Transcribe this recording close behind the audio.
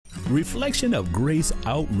Reflection of Grace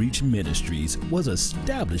Outreach Ministries was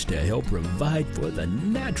established to help provide for the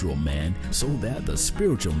natural man so that the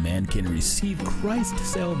spiritual man can receive Christ's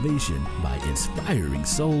salvation by inspiring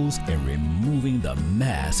souls and removing the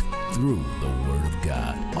mask through the Word of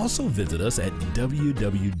God. Also visit us at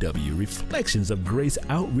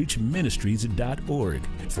www.reflectionsofgraceoutreachministries.org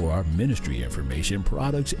for our ministry information,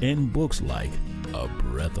 products, and books like A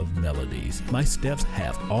Breath of Melodies, My Steps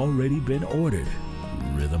Have Already Been Ordered,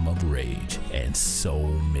 Rhythm of Rage, and so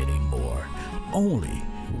many more. Only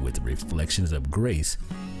with Reflections of Grace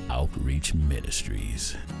Outreach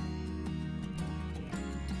Ministries.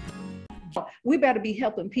 We better be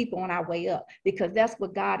helping people on our way up, because that's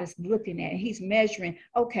what God is looking at. He's measuring,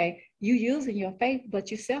 okay, you using your faith,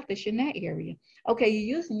 but you're selfish in that area. Okay,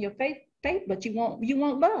 you're using your faith, but you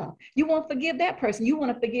want love. You won't forgive that person. You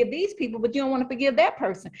want to forgive these people, but you don't want to forgive that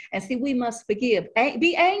person. And see, we must forgive.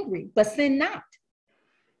 Be angry, but sin not.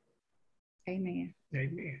 Amen.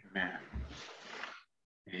 Amen.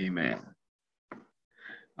 Amen.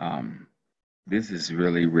 This is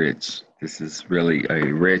really rich. This is really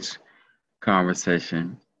a rich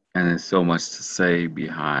conversation, and there's so much to say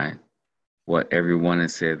behind what everyone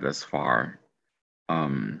has said thus far.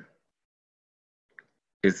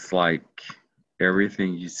 It's like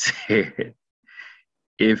everything you said,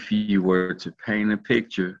 if you were to paint a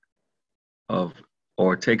picture of,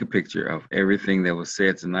 or take a picture of everything that was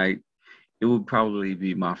said tonight, it would probably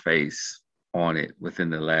be my face on it within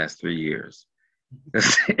the last 3 years.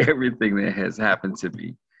 That's everything that has happened to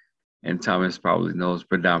me. And Thomas probably knows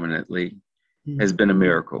predominantly has been a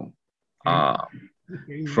miracle.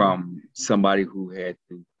 From somebody who had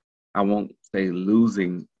to, I won't say lose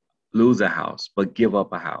a house, but give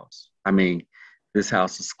up a house. I mean, this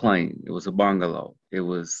house was clean. It was a bungalow. It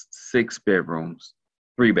was 6 bedrooms,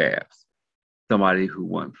 3 baths. Somebody who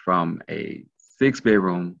went from a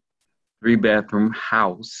 6-bedroom, 3-bathroom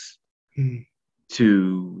house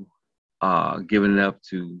to giving it up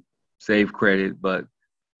to save credit, but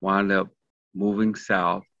wound up moving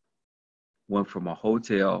south, went from a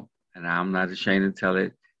hotel, and I'm not ashamed to tell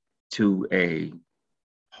it, to a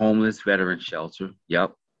homeless veteran shelter.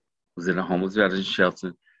 Yep, was in a homeless veteran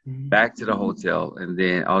shelter, back to the hotel, and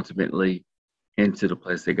then ultimately into the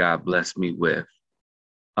place that God blessed me with.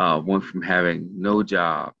 Went from having no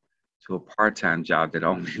job to a part-time job that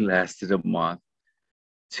only lasted a month,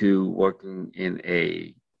 to working in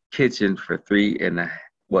a kitchen for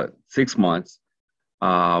 6 months.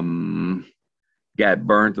 Got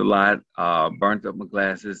burnt a lot, burnt up my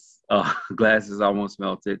glasses. Glasses almost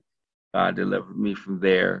melted. God delivered me from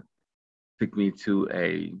there, took me to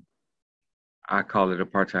I call it a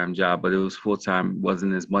part-time job, but it was full-time,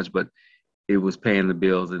 wasn't as much, but it was paying the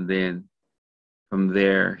bills. And then from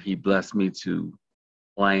there, he blessed me to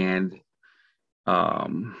land.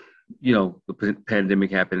 The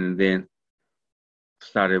pandemic happened, and then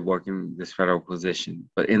started working this federal position.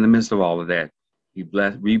 But in the midst of all of that, he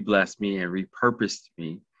re-blessed me and repurposed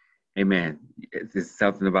me. Amen. It's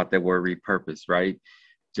something about that word repurpose, right?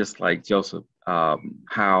 Just like Joseph,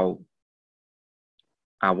 how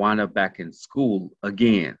I wound up back in school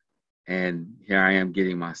again. And here I am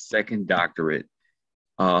getting my 2nd doctorate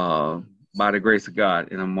by the grace of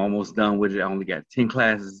God. And I'm almost done with it. I only got 10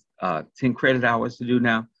 classes, 10 credit hours to do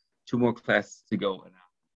now, 2 more classes to go. And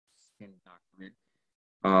I'm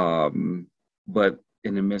doctorate. But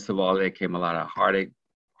in the midst of all that came a lot of heartache,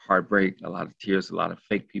 heartbreak, a lot of tears, a lot of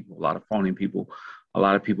fake people, a lot of phony people, a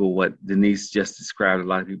lot of people, what Denise just described, a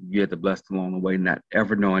lot of people you had to bless along the way, not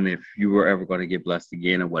ever knowing if you were ever going to get blessed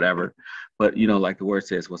again or whatever. But, like the word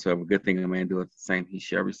says, whatsoever good thing a man doeth, the same he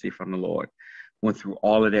shall receive from the Lord. Went through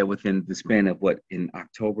all of that within the span of in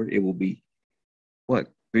October, it will be 3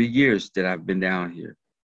 years that I've been down here.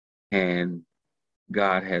 And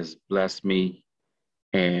God has blessed me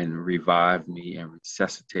and revived me and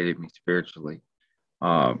resuscitated me spiritually.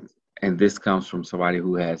 And this comes from somebody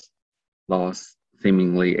who has lost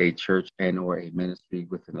seemingly a church and or a ministry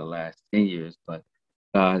within the last 10 years. But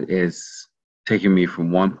God is taking me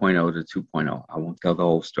from 1.0 to 2.0. I won't tell the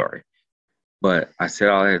whole story. But I said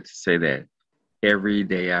all that to say that every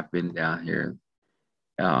day I've been down here,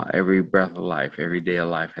 every breath of life, every day of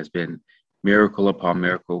life has been miracle upon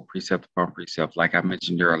miracle, precept upon precept. Like I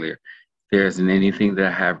mentioned earlier, there isn't anything that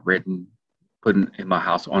I have written, put in my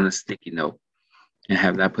house on a sticky note, and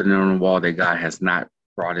have not put it on the wall that God has not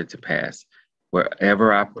brought it to pass.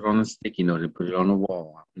 Wherever I put on a sticky note and put it on the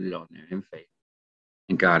wall, I put it on there in faith.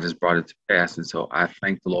 And God has brought it to pass. And so I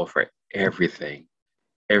thank the Lord for everything.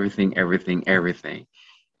 And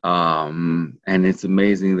it's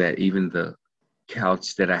amazing that even the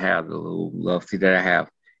couch that I have, the little love seat that I have,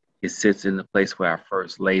 it sits in the place where I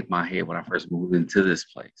first laid my head when I first moved into this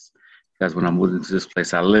place. Because when I moved into this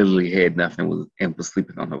place, I literally had nothing and was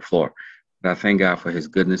sleeping on the floor. But I thank God for his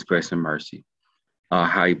goodness, grace, and mercy,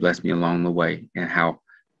 how he blessed me along the way, and how,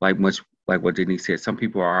 much like what Denise said, some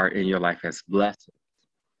people are in your life as blessings.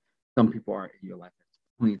 Some people are in your life as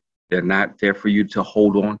queens. They're not there for you to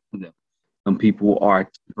hold on to them. Some people are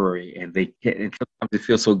temporary, and they can't. And sometimes it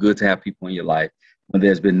feels so good to have people in your life when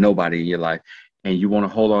there's been nobody in your life, and you want to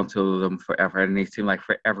hold on to them forever, and they seem like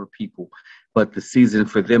forever people. But the season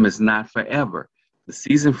for them is not forever. The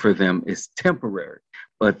season for them is temporary,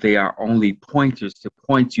 but they are only pointers to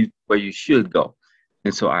point you where you should go.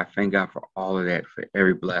 And so I thank God for all of that, for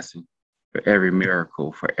every blessing, for every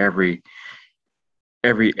miracle, for everything.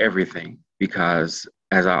 Because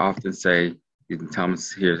as I often say, and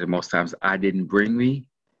Thomas hears it most times, I didn't bring me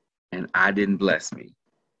and I didn't bless me.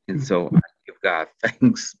 And so I give God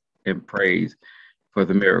thanks and praise for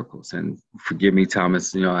the miracles. And forgive me,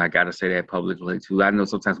 Thomas, I got to say that publicly too. I know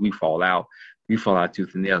sometimes we fall out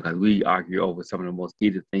tooth and nail because we argue over some of the most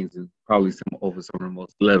heated things and probably over some of the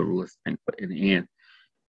most literalist things. But in the end,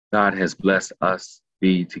 God has blessed us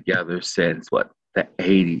be together since the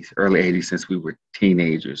 80s, early 80s, since we were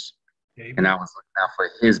teenagers. Amen. And I was looking out for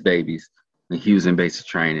his babies when he was in basic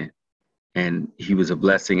training. And he was a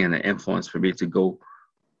blessing and an influence for me to go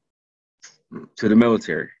to the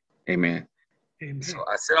military. Amen. Amen. So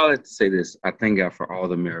I said all that to say this. I thank God for all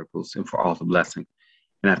the miracles and for all the blessings.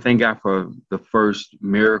 And I thank God for the first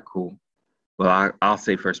miracle. Well, I'll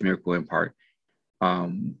say first miracle in part.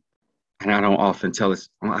 And I don't often tell this.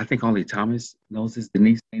 I think only Thomas knows this.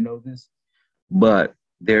 Denise knows this. But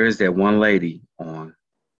there is that one lady on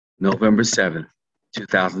November 7th,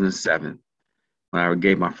 2007, when I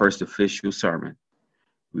gave my first official sermon.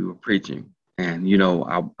 We were preaching. And,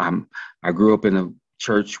 I grew up in a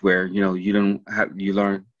church where, you don't have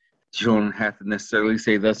to necessarily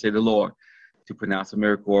say, thus say the Lord, to pronounce a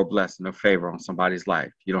miracle or blessing or favor on somebody's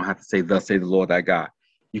life. You don't have to say, thus say the Lord thy God.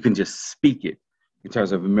 You can just speak it in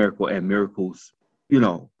terms of a miracle, and miracles,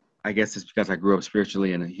 I guess it's because I grew up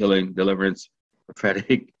spiritually in a healing, deliverance,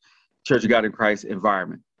 prophetic, Church of God in Christ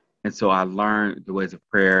environment. And so I learned the ways of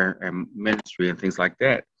prayer and ministry and things like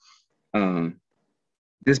that.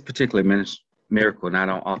 This particular miracle, and I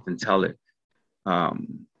don't often tell it,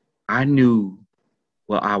 I knew,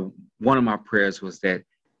 one of my prayers was that,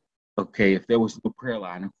 okay, if there was no prayer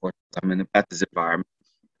line, of course, I'm in the Baptist environment,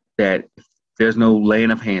 that if there's no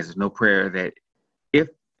laying of hands, there's no prayer, that if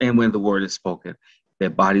and when the word is spoken,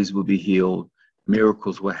 that bodies will be healed,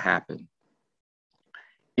 miracles will happen.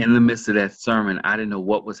 In the midst of that sermon, I didn't know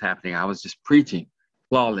what was happening. I was just preaching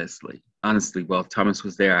flawlessly. Honestly, well, Thomas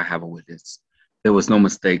was there. I have a witness. There was no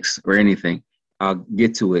mistakes or anything. I'll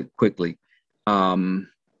get to it quickly. At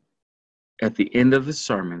the end of the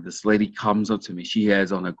sermon, this lady comes up to me. She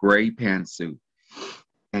has on a gray pantsuit,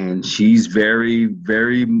 and she's very,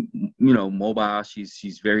 very, mobile.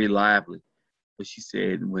 She's very lively. But she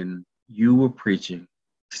said, when you were preaching,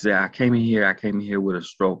 she said, I came in here with a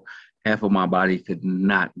stroke. Half of my body could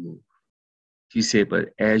not move. She said, but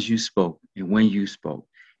as you spoke and when you spoke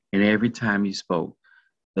and every time you spoke,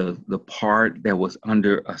 the part that was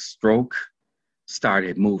under a stroke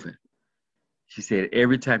started moving. She said,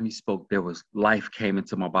 every time you spoke, there was life came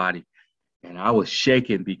into my body. And I was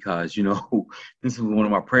shaking because, this was one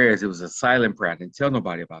of my prayers. It was a silent prayer. I didn't tell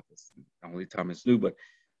nobody about this. Only Thomas knew, but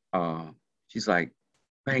she's like,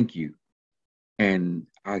 thank you. And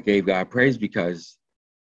I gave God praise because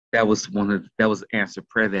that was answered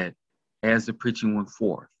prayer that as the preaching went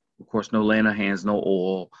forth, of course, no laying of hands, no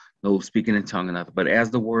oil, no speaking in tongue or nothing, but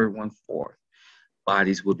as the word went forth,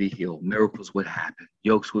 bodies would be healed, miracles would happen,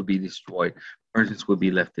 yokes would be destroyed, burdens would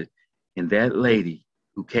be lifted. And that lady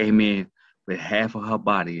who came in with half of her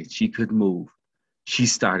body and she could move, she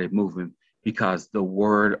started moving because the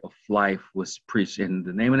word of life was preached. And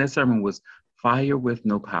the name of that sermon was Fire with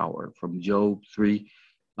No Power from Job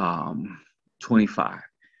 3:25.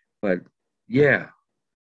 But yeah,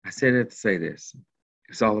 I said it to say this.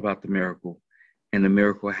 It's all about the miracle and the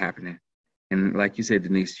miracle happening. And like you said,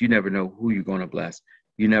 Denise, you never know who you're going to bless.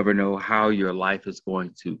 You never know how your life is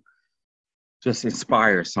going to just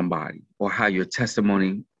inspire somebody or how your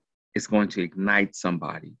testimony is going to ignite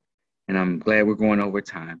somebody. And I'm glad we're going over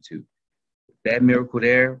time too. That miracle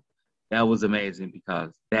there, that was amazing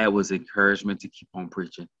because that was encouragement to keep on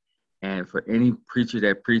preaching. And for any preacher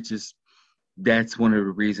that preaches, that's one of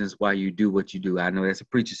the reasons why you do what you do. I know that's a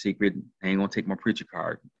preacher secret. I ain't gonna take my preacher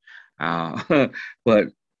card. But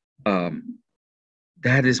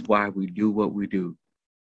that is why we do what we do.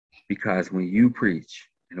 Because when you preach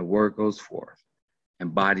and the word goes forth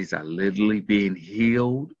and bodies are literally being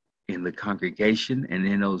healed in the congregation and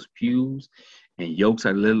in those pews, and yokes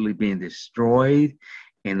are literally being destroyed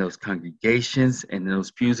in those congregations and in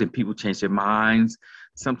those pews, and people change their minds.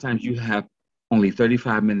 Sometimes you have only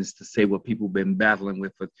 35 minutes to say what people have been battling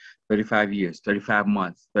with for 35 years, 35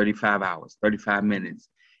 months, 35 hours, 35 minutes.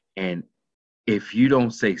 And if you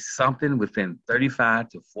don't say something within 35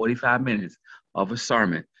 to 45 minutes of a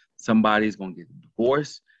sermon, somebody's going to get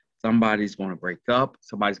divorced, somebody's going to break up,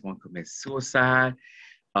 somebody's going to commit suicide.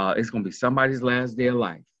 It's going to be somebody's last day of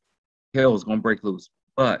life. Hell is going to break loose.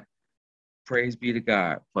 But praise be to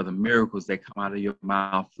God for the miracles that come out of your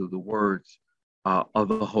mouth through the words of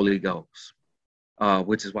the Holy Ghost,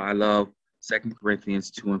 which is why I love 2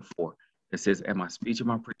 Corinthians 2:4. It says, and my speech and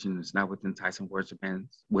my preaching is not with enticing words of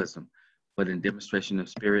man's wisdom, but in demonstration of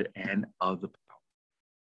spirit and of the power.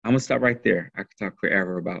 I'm going to stop right there. I could talk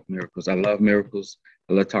forever about miracles. I love miracles.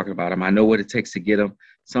 I love talking about them. I know what it takes to get them.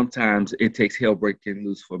 Sometimes it takes hell breaking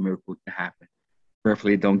loose for a miracle to happen.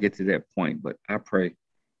 Prayerfully, don't get to that point, but I pray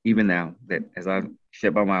even now that as I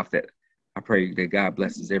shut my mouth, that I pray that God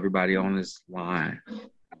blesses everybody on this line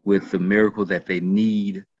with the miracle that they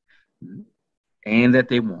need and that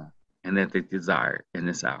they want and that they desire in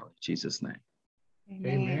this hour. In Jesus' name.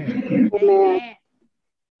 Amen. Amen.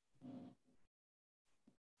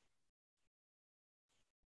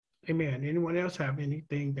 Amen. Anyone else have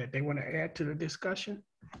anything that they want to add to the discussion?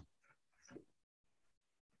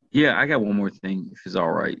 Yeah, I got one more thing, if it's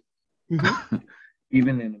all right. Mm-hmm.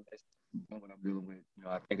 Even in the midst of what I'm dealing with,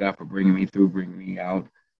 I thank God for bringing me through, bringing me out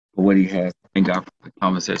for what he has. Thank God for the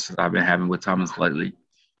conversations I've been having with Thomas lately in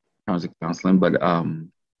terms of counseling. But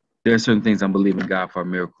there are certain things I'm believing God for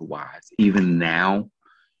miracle-wise, even now.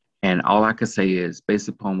 And all I can say is, based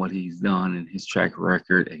upon what he's done and his track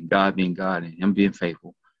record and God being God and him being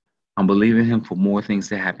faithful, I'm believing him for more things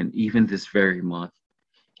to happen, even this very month,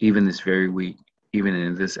 even this very week, even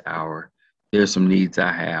in this hour. There's some needs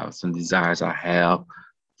I have, some desires I have,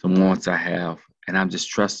 some wants I have, and I'm just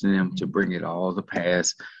trusting him to bring it all to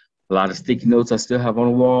pass. A lot of sticky notes I still have on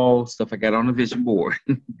the wall, stuff I got on the vision board,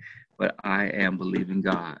 but I am believing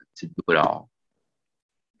God to do it all.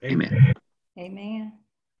 Amen. Amen.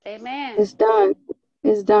 Amen. It's done.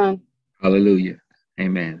 It's done. Hallelujah.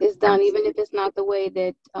 Amen. It's done, even if it's not the way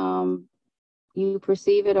that you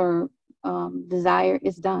perceive it or desire.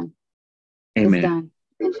 It's done. Amen. It's done.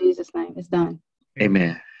 In Jesus' name, it's done.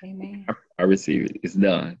 Amen. Amen. I receive it. It's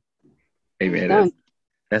done. Amen. It's done.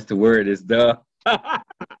 That's the word. It's done.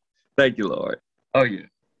 Thank you, Lord. Oh, yeah.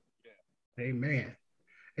 Amen.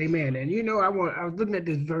 Amen. And I was looking at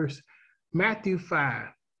this verse, Matthew 5,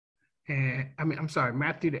 and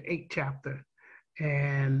Matthew the 8th chapter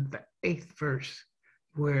and the 8th verse,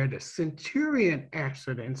 where the centurion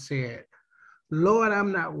answered and said, Lord,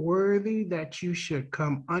 I'm not worthy that you should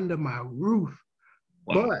come under my roof,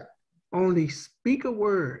 but only speak a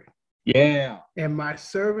word. Yeah. And my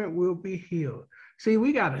servant will be healed. See,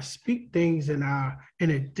 we got to speak things in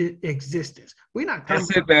existence. We're not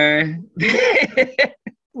talking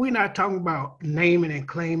about naming and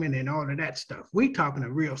claiming and all of that stuff. We're talking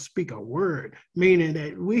a real speak a word, meaning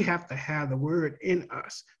that we have to have the word in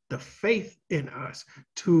us, the faith in us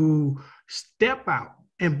to step out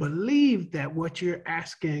and believe that what you're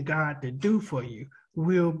asking God to do for you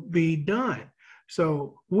will be done.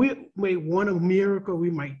 So we may want a miracle,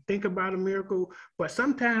 we might think about a miracle, but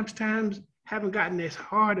sometimes times haven't gotten as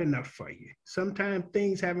hard enough for you. Sometimes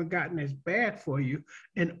things haven't gotten as bad for you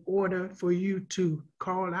in order for you to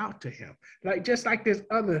call out to him. Just like this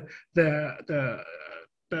other, the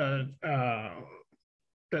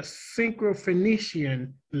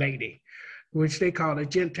Syrophoenician lady, which they call a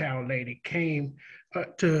Gentile lady, came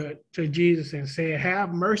to Jesus and said,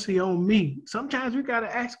 have mercy on me. Sometimes we got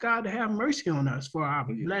to ask God to have mercy on us for our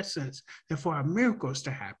blessings and for our miracles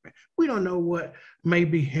to happen. We don't know what may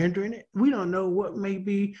be hindering it. We don't know what may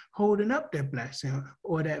be holding up that blessing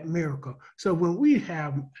or that miracle. So when we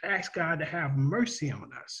ask God to have mercy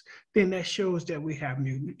on us, then that shows that we have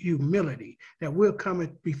humility, that we're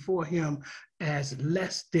coming before him as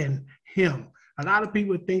less than him. A lot of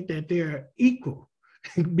people think that they're equal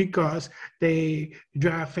because they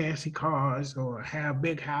drive fancy cars or have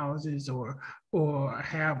big houses or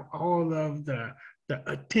have all of the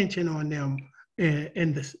attention on them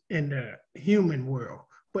in the human world.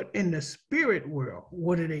 But in the spirit world,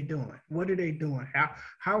 what are they doing? What are they doing?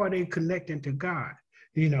 How are they connecting to God?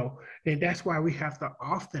 And that's why we have to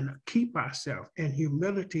often keep ourselves in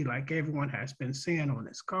humility, like everyone has been saying on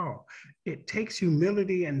this call. It takes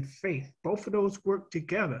humility and faith. Both of those work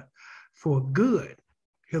together for good.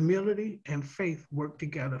 Humility and faith work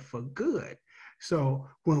together for good. So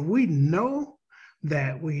when we know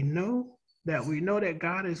that we know that we know that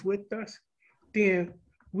God is with us, then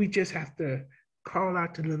we just have to call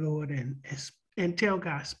out to the Lord and tell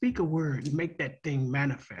God, speak a word and make that thing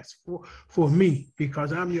manifest for me,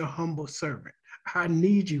 because I'm your humble servant. I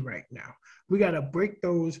need you right now. We got to break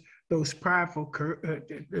those prideful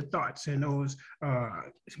thoughts and those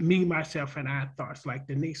me, myself, and I thoughts like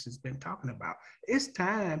Denise has been talking about. It's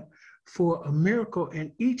time for a miracle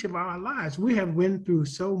in each of our lives. We have been through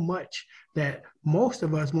so much that most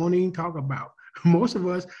of us won't even talk about. Most of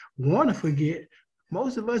us want to forget.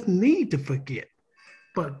 Most of us need to forget.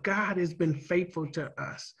 But God has been faithful to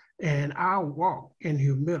us. And our walk in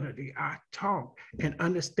humility, our talk and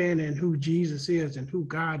understanding who Jesus is and who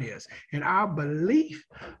God is, and our belief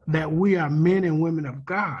that we are men and women of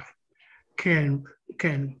God can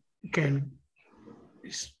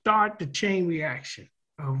start the chain reaction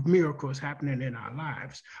of miracles happening in our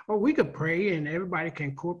lives. Or we could pray and everybody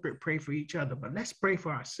can corporate pray for each other, but let's pray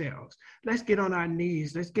for ourselves. Let's get on our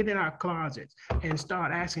knees. Let's get in our closets and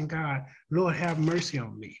start asking God, Lord, have mercy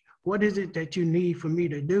on me. What is it that you need for me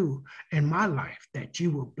to do in my life that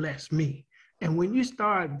you will bless me? And when you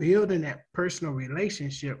start building that personal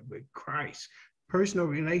relationship with Christ, personal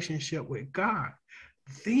relationship with God,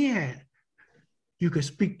 then you can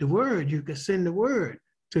speak the word, you can send the word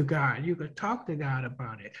to God, you can talk to God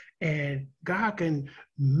about it, and God can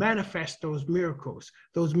manifest those miracles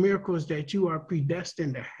that you are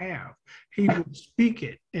predestined to have. He will speak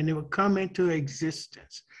it and it will come into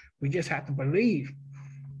existence. We just have to believe.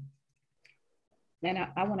 And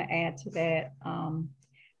I want to add to that.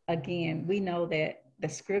 Again, we know that the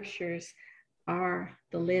scriptures are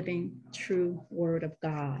the living, true word of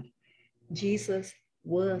God. Jesus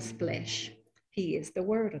was flesh. He is the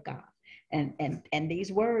word of God. And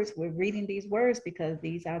these words, we're reading these words because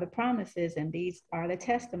these are the promises and these are the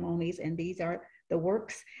testimonies and these are the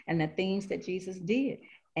works and the things that Jesus did.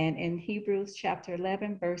 And in Hebrews chapter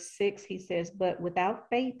 11, verse 6, he says, but without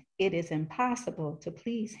faith, it is impossible to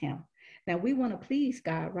please him. Now, we want to please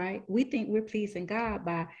God, right? We think we're pleasing God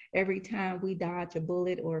by every time we dodge a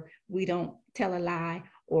bullet or we don't tell a lie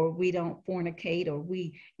or we don't fornicate or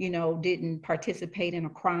we, didn't participate in a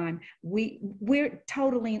crime. We're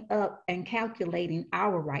totaling up and calculating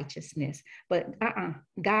our righteousness. But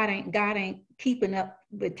God ain't keeping up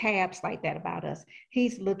with tabs like that about us.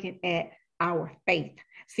 He's looking at our faith.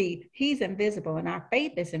 See, he's invisible and our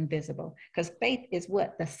faith is invisible because faith is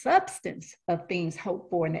what? The substance of things hoped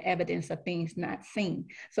for and the evidence of things not seen.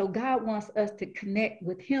 So God wants us to connect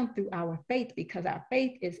with him through our faith because our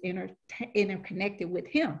faith is interconnected with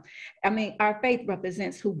him. I mean, our faith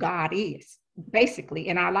represents who God is basically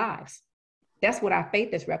in our lives. That's what our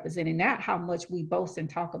faith is representing, not how much we boast and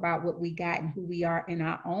talk about what we got and who we are in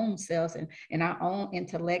our own selves and in our own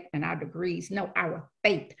intellect and our degrees. No, our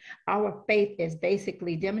faith. Our faith is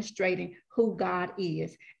basically demonstrating who God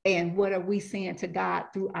is and what are we saying to God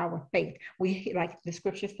through our faith. We, like the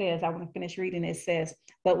scripture says, I want to finish reading, it says,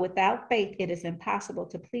 but without faith, it is impossible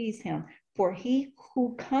to please him. For he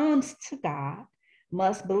who comes to God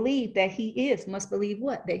must believe that he is, must believe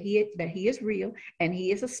what? That he is real and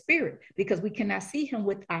he is a spirit, because we cannot see him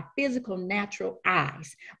with our physical natural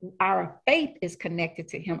eyes. Our faith is connected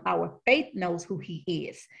to him. Our faith knows who he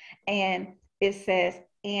is. And it says,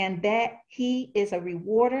 and that he is a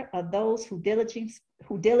rewarder of those who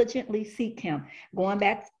diligently seek him. Going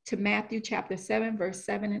back to Matthew chapter 7, verse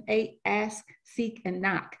 7 and 8, ask, seek, and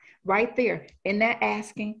knock. Right there in that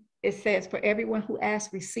asking, it says, for everyone who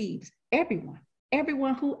asks receives.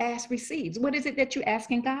 Everyone who asks receives. What is it that you're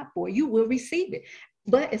asking God for? You will receive it.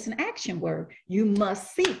 But it's an action word. You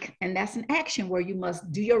must seek, and that's an action word. You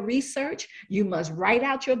must do your research. You must write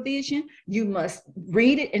out your vision. You must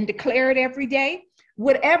read it and declare it every day.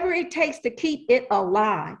 Whatever it takes to keep it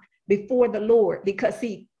alive before the Lord. Because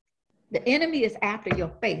see, the enemy is after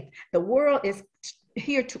your faith. The world is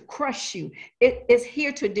here to crush you. It is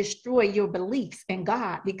here to destroy your beliefs in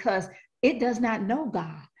God because it does not know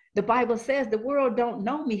God. The Bible says the world don't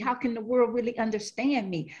know me. How can the world really understand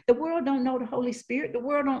me? The world don't know the Holy Spirit. The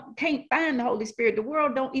world can't find the Holy Spirit. The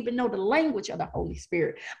world don't even know the language of the Holy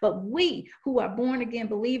Spirit. But we who are born again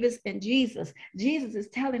believers in Jesus is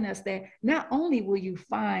telling us that not only will you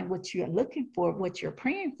find what you're looking for, what you're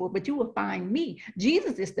praying for, but you will find me.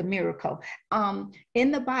 Jesus is the miracle.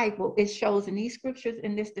 In the Bible, it shows in these scriptures,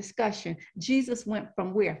 in this discussion, Jesus went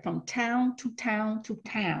from where? From town to town to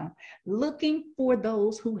town, looking for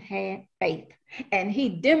those who had faith. And he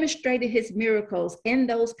demonstrated his miracles in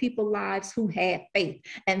those people's lives who had faith.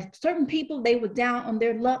 And certain people, they were down on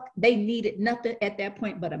their luck. They needed nothing at that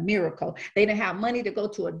point but a miracle. They didn't have money to go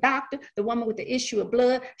to a doctor. The woman with the issue of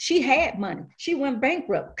blood, she had money. She went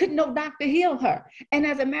bankrupt. Couldn't no doctor heal her. And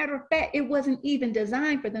as a matter of fact, it wasn't even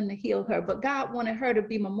designed for them to heal her. But God wanted her to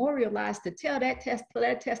be memorialized, to tell that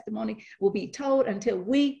testimony will be told until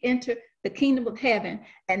we enter the kingdom of heaven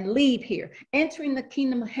and leave here. Entering the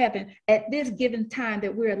kingdom of heaven at this given time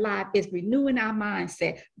that we're alive is renewing our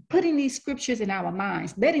mindset, putting these scriptures in our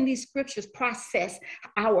minds, letting these scriptures process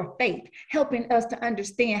our faith, helping us to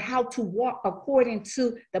understand how to walk according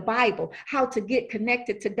to the Bible, how to get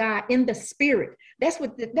connected to God in the spirit. That's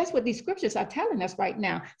what these scriptures are telling us right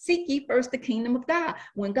now. Seek ye first the kingdom of God.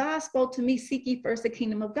 When God spoke to me, seek ye first the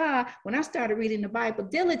kingdom of God, when I started reading the Bible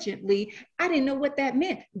diligently, I didn't know what that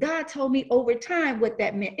meant. God told me over time what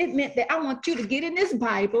that meant. It meant that I want you to get in this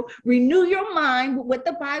Bible, renew your mind with what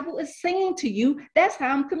the Bible is saying to you. That's how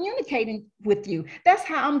I'm communicating with you. That's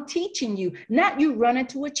how I'm teaching you. Not you running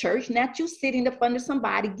to a church, not you sitting up under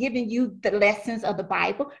somebody giving you the lessons of the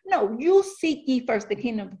Bible. No, you seek ye first the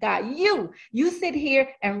kingdom of God. You sit here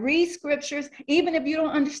and read scriptures, even if you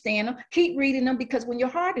don't understand them, keep reading them, because when your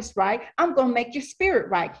heart is right, I'm going to make your spirit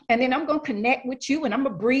right. And then I'm going to connect with you, and I'm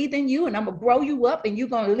going to breathe in you, and I'm going to grow you up, and you're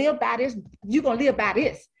going to live by this. You're going to live by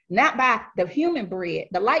this, not by the human bread,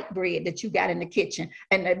 the light bread that you got in the kitchen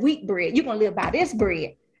and the wheat bread. You're going to live by this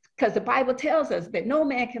bread, because the Bible tells us that no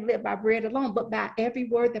man can live by bread alone, but by every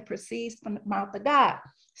word that proceeds from the mouth of God.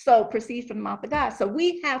 So proceeds from the mouth of God. So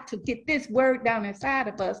we have to get this word down inside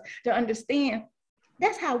of us to understand.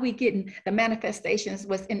 That's how we getting the manifestations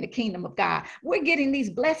what's in the kingdom of God. We're getting these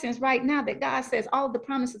blessings right now that God says all the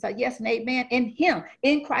promises are yes and amen in him,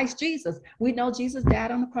 in Christ Jesus. We know Jesus died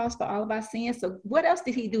on the cross for all of our sins. So what else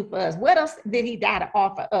did he do for us? What else did he die to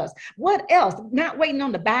offer us? What else? Not waiting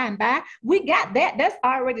on the by and by. We got that. That's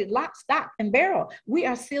already lock, stock, and barrel. We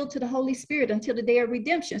are sealed to the Holy Spirit until the day of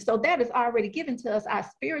redemption. So that is already given to us, our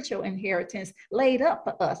spiritual inheritance laid up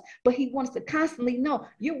for us. But he wants to constantly know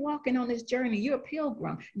you're walking on this journey. You're a pilgrim.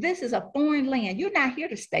 This is a foreign land. You're not here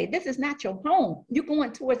to stay. This is not your home. You're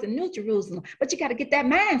going towards the New Jerusalem, but you got to get that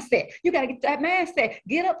mindset. You got to get that mindset.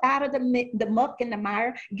 Get up out of the muck and the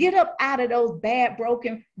mire. Get up out of those bad,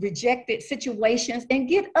 broken, rejected situations, and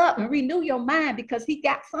get up and renew your mind, because he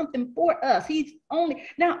got something for us. He's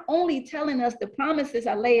not only telling us the promises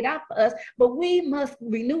are laid out for us, but we must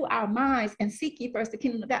renew our minds and seek ye first the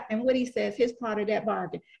kingdom of God. And what he says, his part of that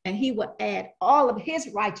bargain, and he will add all of his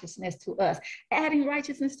righteousness to us. Adding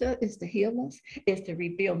righteousness to us is to heal us, is to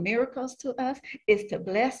reveal miracles to us, is to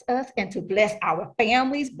bless us, and to bless our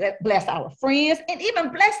families, bless our friends, and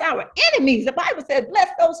even bless our enemies. The Bible says, bless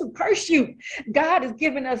those who curse you. God has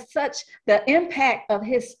given us such the impact of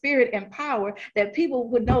his spirit and power that people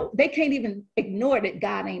would know. They can't even ignore that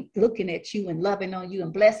God ain't looking at you and loving on you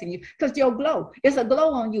and blessing you, because your glow, it's a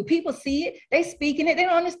glow on you. People see it, they speaking it, they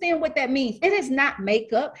don't understand what that means. It is not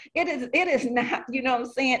makeup. It is not, you know what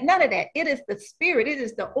I'm saying? None of that. It is the spirit. It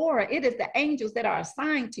is the aura. It is the angels that are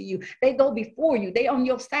assigned to you. They go before you. They on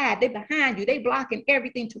your side. They behind you. They blocking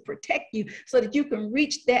everything to protect you so that you can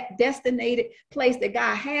reach that destinated place that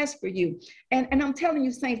God has for you. And I'm telling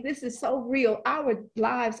you, saints, this is so real. Our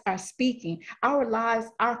lives are speaking. Our lives,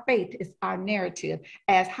 our faith is our narrative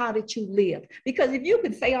as how did you live? Because if you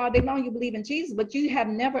could say all day long you believe in Jesus, but you have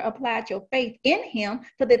never applied your faith in him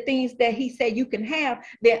for the things that he said you can have,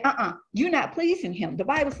 then you're not pleasing him. The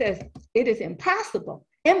Bible says it is impossible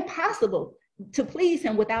to please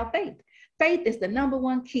him without faith. Faith is the number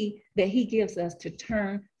one key that he gives us to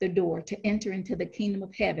turn the door, to enter into the kingdom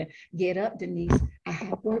of heaven. Get up, Denise. I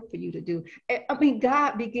have work for you to do. I mean,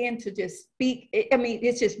 God began to just speak. I mean,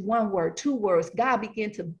 it's just one word, two words. God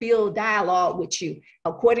began to build dialogue with you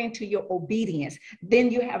according to your obedience. Then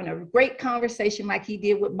you're having a great conversation like he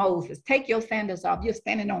did with Moses. Take your sandals off. You're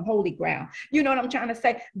standing on holy ground. You know what I'm trying to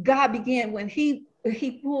say? God began when he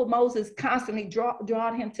pulled Moses, constantly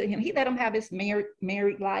drawing him to him. He let him have his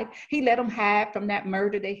married life. He let him hide from that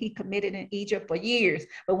murder that he committed in Egypt for years.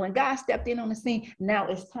 But when God stepped in on the scene, now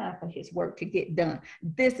it's time for his work to get done.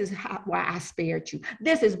 This is why I spared you.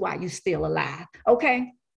 This is why you're still alive.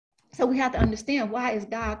 Okay? So we have to understand, why is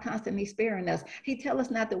God constantly sparing us? He tells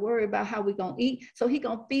us not to worry about how we're going to eat. So he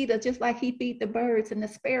going to feed us just like he feed the birds and the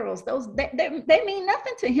sparrows. They mean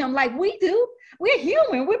nothing to him like we do. We're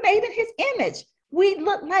human. We're made in his image. We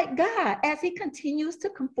look like God as he continues to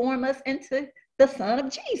conform us into the Son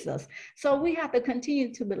of Jesus. So we have to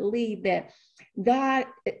continue to believe that God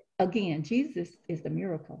again, Jesus is the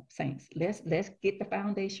miracle, saints. Let's get the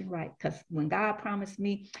foundation right. Because when God promised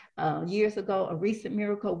me years ago a recent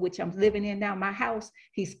miracle, which I'm living in now, my house,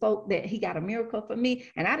 he spoke that he got a miracle for me.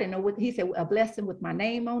 And I didn't know what he said, a blessing with my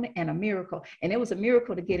name on it and a miracle. And it was a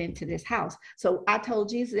miracle to get into this house. So I told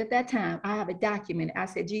Jesus at that time, I have it documented. I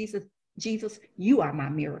said, Jesus, you are my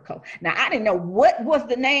miracle. Now, I didn't know what was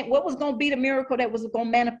the name, what was going to be the miracle that was going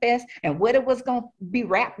to manifest and what it was going to be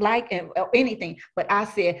wrapped like or anything. But I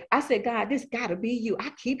said, God, this got to be you.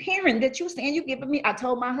 I keep hearing that you're saying you giving me. I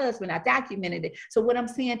told my husband, I documented it. So what I'm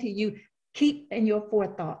saying to you, keep in your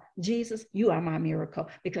forethought, Jesus, you are my miracle,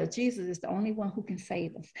 because Jesus is the only one who can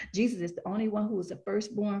save us. Jesus is the only one who is the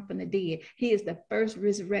firstborn from the dead. He is the first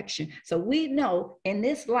resurrection. So we know in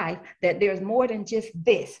this life that there's more than just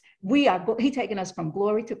this. He's taking us from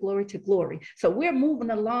glory to glory to glory. So we're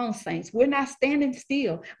moving along, saints. We're not standing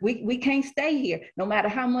still. We can't stay here. No matter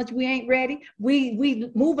how much we ain't ready, we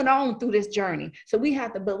moving on through this journey. So we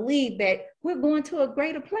have to believe that we're going to a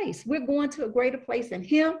greater place. We're going to a greater place in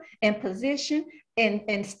him and position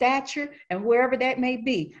and stature and wherever that may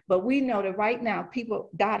be. But we know that right now,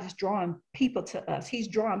 God is drawing people to us. He's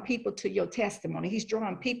drawing people to your testimony. He's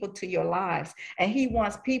drawing people to your lives. And he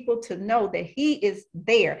wants people to know that he is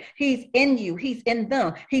there. He's in you. He's in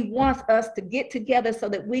them. He wants us to get together so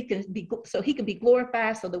that he can be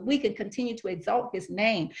glorified, so that we can continue to exalt his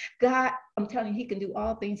name. God, I'm telling you, he can do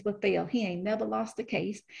all things but fail. He ain't never lost a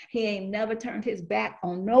case. He ain't never turned his back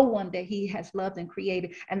on no one that he has loved and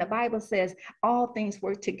created. And the Bible says all things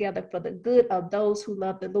work together for the good of those who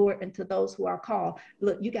love the Lord and to those who are called.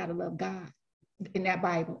 Look, you got to love God in that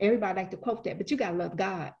Bible. Everybody like to quote that, but you got to love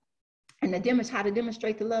God. And how to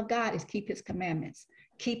demonstrate to love God is keep his commandments.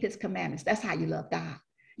 Keep his commandments. That's how you love God.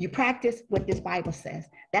 You practice what this Bible says.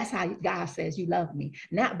 That's how God says you love me.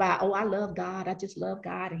 Not by, I love God. I just love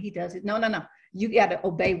God and he does it. No. You got to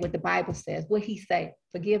obey what the Bible says. What he say,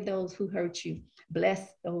 forgive those who hurt you.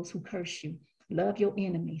 Bless those who curse you. Love your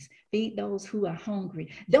enemies. Feed those who are hungry.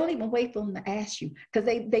 Don't even wait for them to ask you, because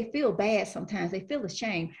they feel bad sometimes. They feel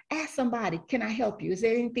ashamed. Ask somebody, can I help you? Is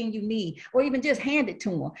there anything you need? Or even just hand it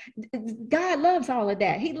to them. God loves all of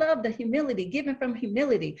that. He loved the humility, given from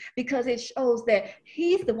humility, because it shows that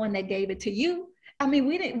he's the one that gave it to you. I mean,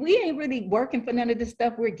 we ain't really working for none of the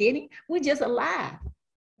stuff we're getting. We're just alive.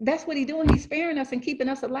 That's what he's doing. He's sparing us and keeping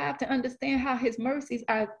us alive to understand how his mercies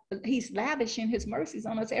he's lavishing his mercies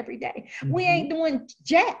on us every day. Mm-hmm. We ain't doing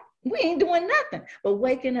jack. We ain't doing nothing but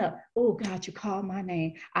waking up. Oh God, you called my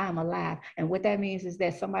name. I'm alive. And what that means is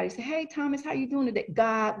that somebody said, hey, Thomas, how you doing today?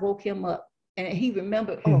 God woke him up. And he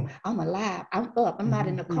remembered, I'm alive. I'm up. I'm not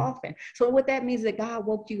in the coffin. So what that means is that God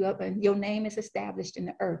woke you up and your name is established in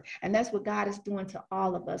the earth. And that's what God is doing to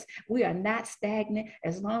all of us. We are not stagnant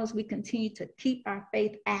as long as we continue to keep our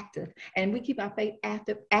faith active. And we keep our faith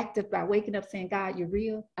active by waking up saying, God, you're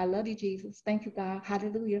real. I love you, Jesus. Thank you, God.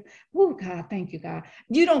 Hallelujah. Oh, God, thank you, God.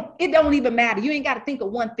 It don't even matter. You ain't got to think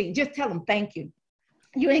of one thing. Just tell him thank you.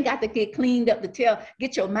 You ain't got to get cleaned up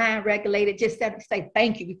get your mind regulated. Just say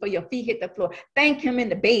thank you before your feet hit the floor. Thank him in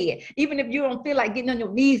the bed. Even if you don't feel like getting on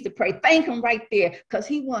your knees to pray, thank him right there, because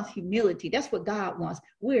he wants humility. That's what God wants.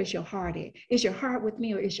 Where's your heart at? Is your heart with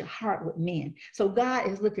me or is your heart with men? So God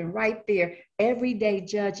is looking right there every day,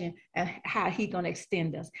 judging how he's going to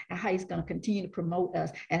extend us and how he's going to continue to promote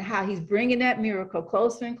us and how he's bringing that miracle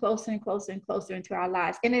closer and closer and closer and closer into our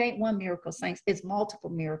lives. And it ain't one miracle, saints. It's multiple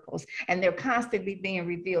miracles. And they're constantly being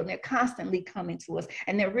revealed. And they're constantly coming to us.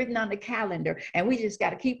 And they're written on the calendar. And we just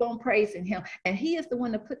got to keep on praising him. And he is the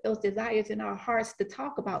one that put those desires in our hearts to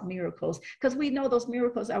talk about miracles. Because we know those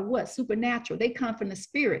miracles are what? Supernatural. They come from the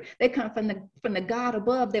spirit. They come from the God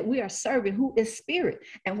above that we are serving, who is spirit.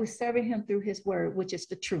 And we're serving him through his word, which is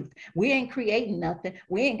the truth. We ain't creating nothing.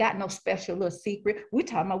 We ain't got no special little secret. We're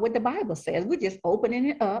talking about what the Bible says. We're just opening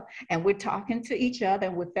it up and we're talking to each other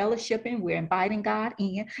and we're fellowshipping. We're inviting God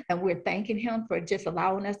in and we're thanking him for just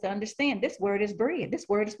allowing us to understand this word is bread. This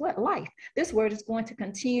word is what? Life. This word is going to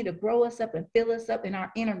continue to grow us up and fill us up in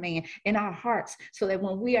our inner man, in our hearts, so that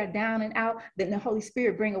when we are down and out, then the Holy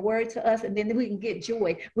Spirit bring a word to us and then we can get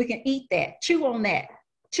joy. We can eat that, chew on that,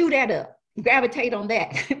 chew that up. Gravitate on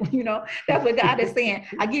that. That's what God is saying.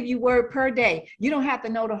 I give you word per day. You don't have to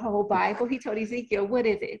know the whole Bible. He told Ezekiel, what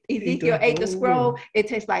is it? Ezekiel ate the scroll. It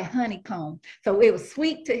tastes like honeycomb. So it was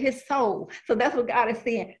sweet to his soul. So that's what God is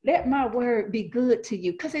saying. Let my word be good to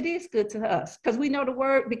you, because it is good to us, because we know the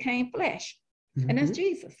word became flesh. And that's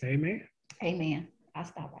Jesus. Amen. Amen. I'll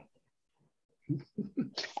stop right there.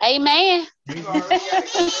 Amen.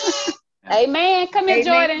 Amen. Come here,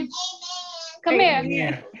 Jordan. Come here.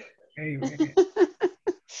 Amen.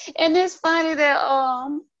 And it's funny that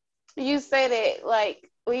you said it like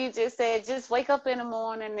you just said, just wake up in the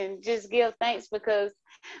morning and just give thanks, because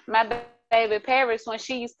my baby Paris, when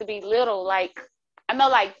she used to be little, like I know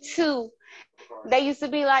like 2, they used to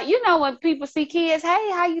be like, you know, when people see kids,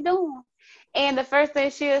 hey, how you doing? And the first thing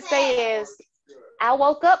she'll say is, I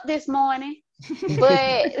woke up this morning.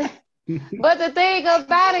 But but the thing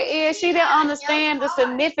about it is she didn't understand the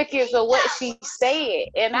significance of what she said.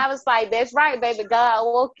 And I was like, that's right, baby. God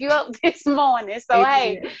woke you up this morning. So,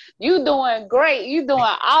 hey, you doing great. You doing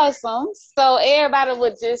awesome. So everybody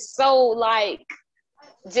was just so like,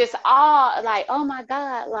 just all like, oh my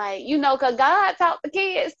God, like, you know, because God taught the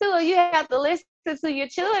kids too. You have to listen to your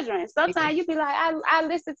children. Sometimes you be like, I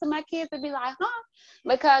listen to my kids and be like, huh?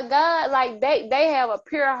 Because God, like, they have a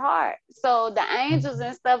pure heart. So the angels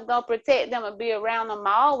and stuff gonna protect them and be around them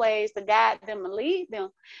always to guide them and lead them.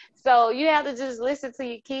 So you have to just listen to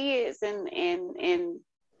your kids and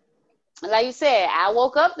like you said, I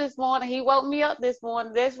woke up this morning. He woke me up this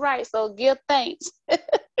morning. That's right. So give thanks.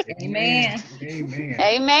 Amen. Amen.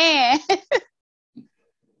 Amen.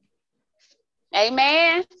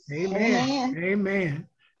 Amen. Amen. Amen.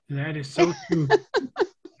 That is so true.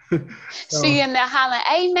 So, she in there hollering,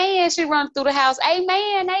 amen. She run through the house.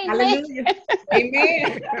 Amen. Amen. Hallelujah.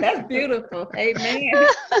 Amen. That's beautiful. Amen.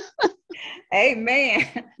 Amen.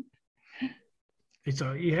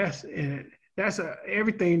 so yes, and that's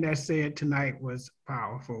everything that said tonight was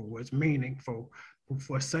powerful, was meaningful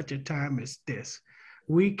for such a time as this.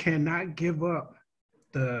 We cannot give up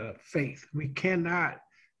the faith. We cannot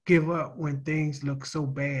give up when things look so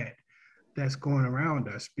bad that's going around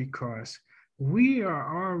us, because we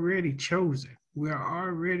are already chosen. We are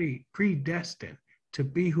already predestined to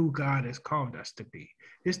be who God has called us to be.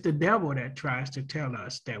 It's the devil that tries to tell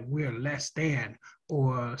us that we're less than,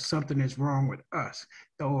 or something is wrong with us,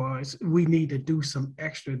 or we need to do some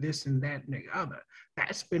extra this and that and the other.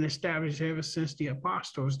 That's been established ever since the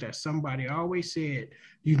apostles, that somebody always said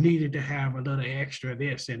you needed to have a little extra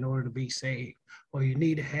this in order to be saved, or you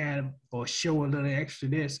need to have or show a little extra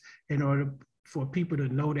this in order for people to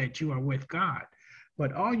know that you are with God.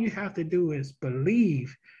 But all you have to do is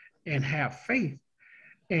believe and have faith.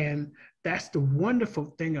 And that's the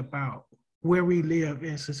wonderful thing about where we live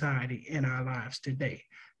in society in our lives today.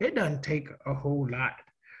 It doesn't take a whole lot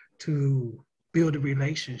to build a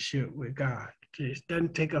relationship with God. It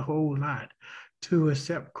doesn't take a whole lot to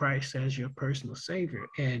accept Christ as your personal Savior.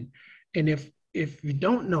 And if you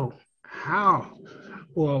don't know how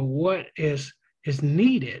or what is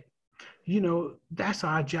needed, you know, that's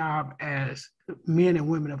our job as men and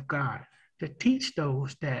women of God, to teach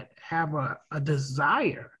those that have a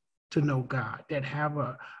desire to know God, that have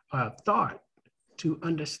a thought to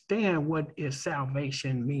understand what is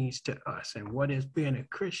salvation means to us and what is being a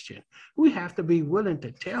Christian. We have to be willing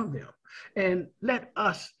to tell them, and let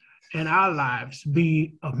us in our lives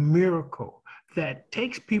be a miracle that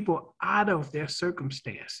takes people out of their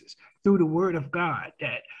circumstances through the word of God,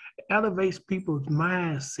 that elevates people's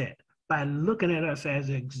mindset by looking at us as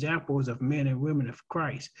examples of men and women of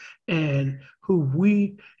Christ, and who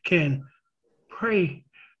we can pray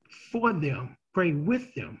for them, pray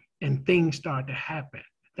with them, and things start to happen.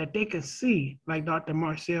 That they can see, like Dr.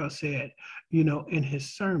 Marcel said, you know, in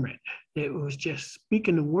his sermon, that it was just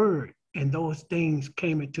speaking the word, and those things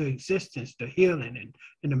came into existence, the healing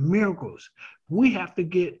and the miracles. We have to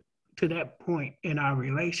get to that point in our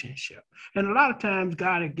relationship. And a lot of times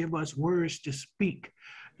God will give us words to speak,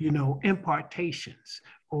 you know, impartations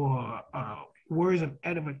or words of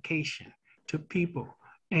edification to people.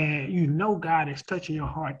 And you know God is touching your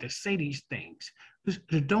heart to say these things.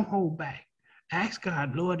 Just don't hold back. Ask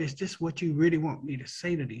God, Lord, is this what you really want me to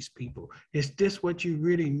say to these people? Is this what you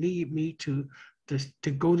really need me to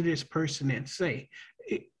go to this person and say?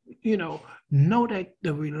 You know that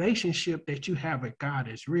the relationship that you have with God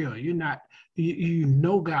is real. You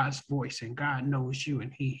know God's voice, and God knows you,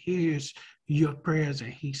 and he hears your prayers,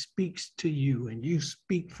 and he speaks to you, and you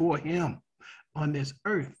speak for him on this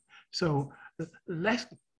earth. So let's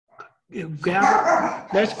gather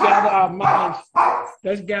our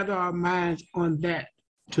minds on that,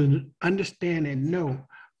 to understand and know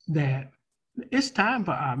that it's time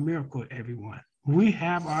for our miracle, everyone. We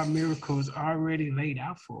have our miracles already laid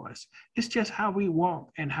out for us. It's just how we walk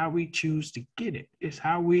and how we choose to get it. It's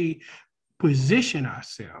how we position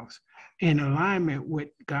ourselves in alignment with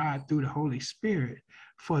God through the Holy Spirit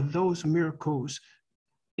for those miracles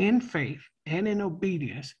in faith and in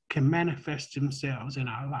obedience can manifest themselves in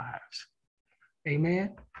our lives.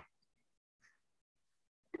 Amen.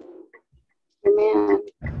 Amen.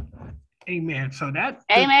 Amen. So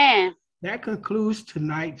Amen. That concludes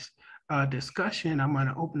tonight's discussion. I'm going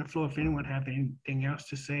to open the floor if anyone have anything else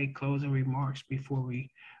to say, closing remarks before we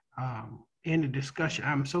end the discussion.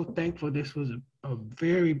 I'm so thankful. This was a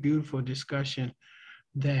very beautiful discussion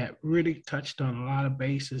that really touched on a lot of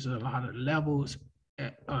bases, a lot of levels,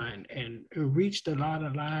 and reached a lot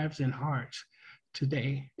of lives and hearts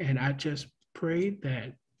today. And I just pray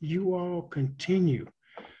that you all continue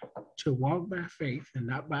to walk by faith and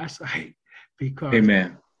not by sight, because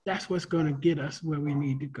Amen. that's what's going to get us where we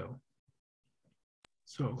need to go.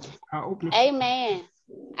 So I'll open it. Amen.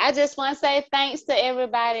 I just want to say thanks to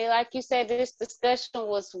everybody. Like you said, this discussion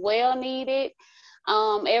was well needed.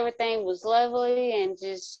 Everything was lovely and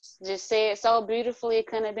just said so beautifully. It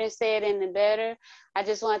couldn't have been said any better. I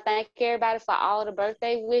just want to thank everybody for all the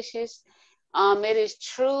birthday wishes. It is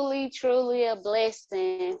truly, truly a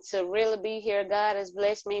blessing to really be here. God has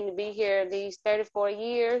blessed me to be here these 34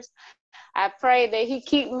 years. I pray that he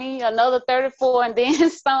keep me another 34 and then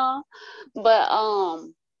some. But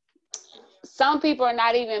some people are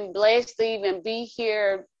not even blessed to even be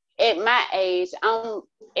here at my age. I'm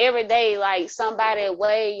every day like somebody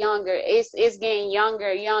way younger. It's getting younger.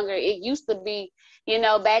 It used to be,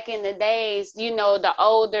 back in the days, the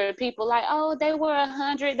older people like, oh, they were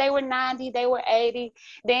 100, they were 90, they were 80.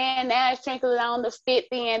 Then now it's trickling on to 50,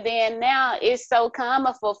 and then now it's so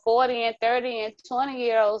common for 40 and 30 and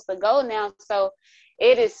 20-year-olds to go now. So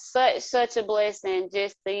it is such a blessing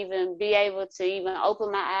just to even be able to even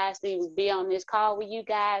open my eyes to even be on this call with you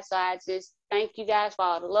guys. So I just thank you guys for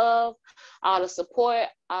all the love, all the support,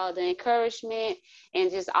 all the encouragement, and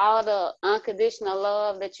just all the unconditional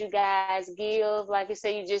love that you guys give. Like I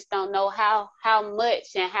said, you just don't know how much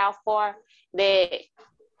and how far that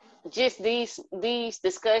just these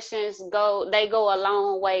discussions go. They go a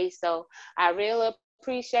long way. So I really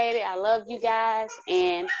appreciate it. I love you guys,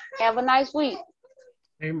 and have a nice week.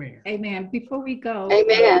 Amen. Amen. Before we go,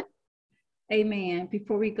 Amen. Amen.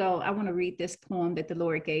 Before we go, I want to read this poem that the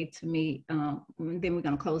Lord gave to me. And then we're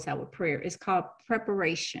going to close out with prayer. It's called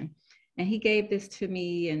Preparation. And he gave this to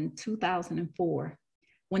me in 2004.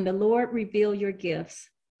 When the Lord reveal your gifts,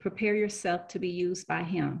 prepare yourself to be used by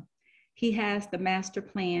him. He has the master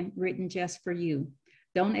plan written just for you.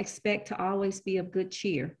 Don't expect to always be of good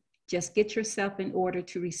cheer. Just get yourself in order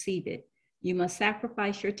to receive it. You must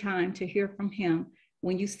sacrifice your time to hear from him.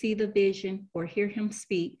 When you see the vision or hear him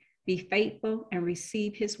speak, be faithful and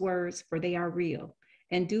receive his words, for they are real.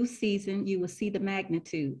 In due season, you will see the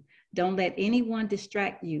magnitude. Don't let anyone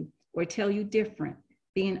distract you or tell you different.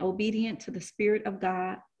 Being obedient to the Spirit of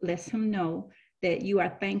God lets him know that you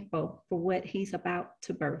are thankful for what he's about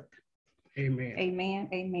to birth. Amen. Amen.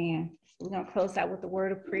 Amen. We're going to close out with the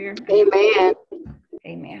word of prayer. Amen.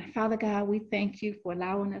 Amen. Father God, we thank you for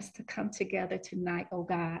allowing us to come together tonight, oh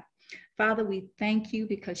God. Father, we thank you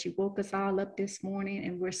because you woke us all up this morning,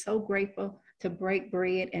 and we're so grateful to break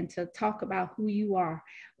bread and to talk about who you are.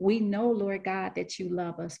 We know, Lord God, that you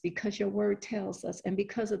love us because your word tells us, and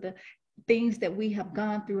because of the things that we have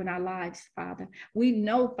gone through in our lives, Father. We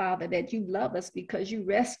know, Father, that you love us because you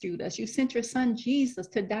rescued us. You sent your son, Jesus,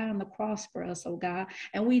 to die on the cross for us, oh God.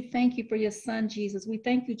 And we thank you for your son, Jesus. We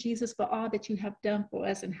thank you, Jesus, for all that you have done for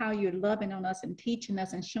us and how you're loving on us and teaching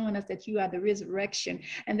us and showing us that you are the resurrection,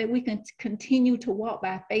 and that we can continue to walk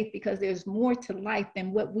by faith because there's more to life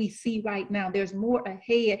than what we see right now. There's more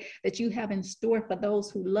ahead that you have in store for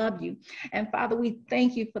those who love you. And Father, we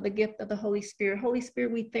thank you for the gift of the Holy Spirit. Holy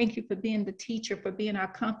Spirit, we thank you for being the teacher, for being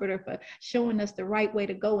our comforter, for showing us the right way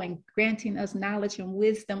to go and granting us knowledge and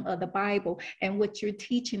wisdom of the Bible and what you're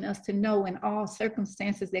teaching us to know in all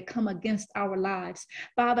circumstances that come against our lives.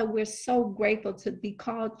 Father, we're so grateful to be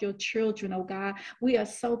called your children, oh God. We are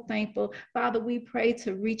so thankful. Father, we pray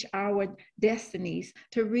to reach our destinies,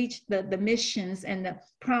 to reach the missions and the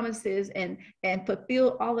promises and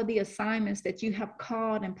fulfill all of the assignments that you have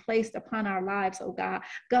called and placed upon our lives, oh God.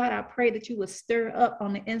 God, I pray that you would stir up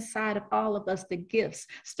on the inside of all of us the gifts.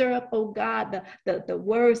 Stir up, oh God, the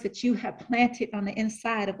words that you have planted on the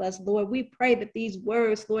inside of us, Lord. We pray that these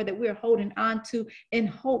words, Lord, that we're holding on to in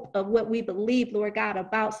hope of what we believe, Lord God,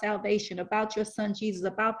 about salvation, about your son Jesus,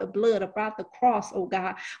 about the blood, about the cross, oh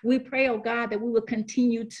God. We pray, oh God, that we will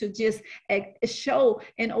continue to just show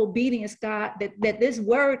in obedience, God, that this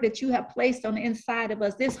word that you have placed on the inside of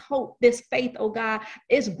us, this hope, this faith, oh God,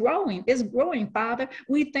 is growing. It's growing, Father.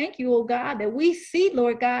 We thank you, oh God, that we see,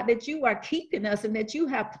 Lord God, that that you are keeping us and that you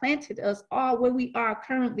have planted us all where we are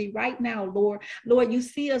currently right now, Lord. Lord, you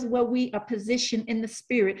see us where we are positioned in the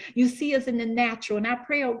spirit. You see us in the natural. And I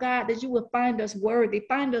pray, oh God, that you will find us worthy.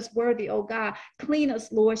 Find us worthy, oh God. Clean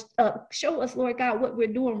us, Lord. Show us, Lord God, what we're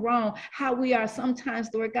doing wrong, how we are sometimes,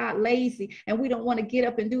 Lord God, lazy, and we don't want to get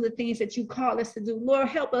up and do the things that you call us to do. Lord,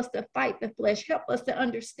 help us to fight the flesh. Help us to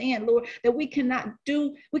understand, Lord, that we cannot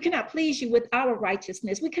please you with our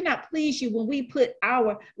righteousness. We cannot please you when we put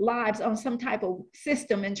our lives on some type of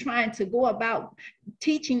system and trying to go about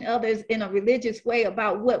teaching others in a religious way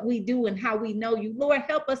about what we do and how we know you. Lord,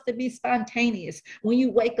 help us to be spontaneous when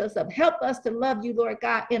you wake us up. Help us to love you, Lord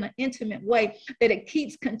God, in an intimate way, that it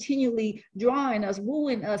keeps continually drawing us,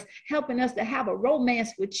 wooing us, helping us to have a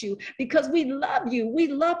romance with you, because we love you. We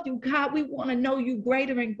love you, God. We want to know you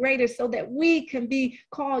greater and greater so that we can be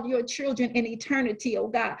called your children in eternity, oh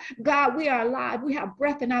God. God, we are alive. We have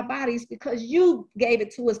breath in our bodies because you gave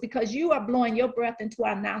it to us, because you are blowing your breath into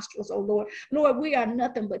our nostrils, oh Lord. Lord, we are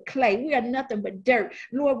nothing but clay. We are nothing but dirt.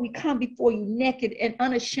 Lord, we come before you naked and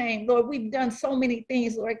unashamed. Lord, we've done so many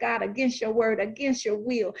things, Lord God, against your word, against your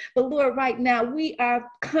will. But Lord, right now, we are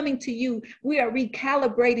coming to you. We are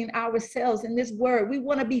recalibrating ourselves in this word. We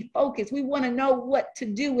want to be focused. We want to know what to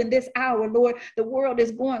do in this hour, Lord. The world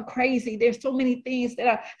is going crazy. There's so many things that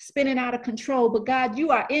are spinning out of control. But God,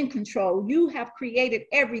 you are in control. You have created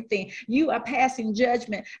everything. You are passing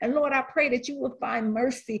judgment. And Lord, I pray that you will find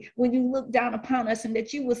mercy when you look down upon us, and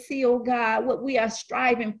that you will see, oh God, what we are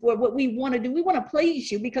striving for, what we want to do. We want to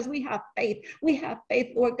please you because we have faith. We have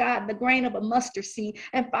faith, Lord God, the grain of a mustard seed.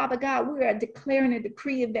 And Father God, we are declaring and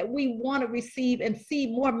decreeing that we want to receive and see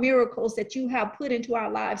more miracles that you have put into our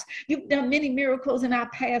lives. You've done many miracles in our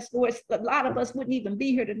past, Lord. A lot of us wouldn't even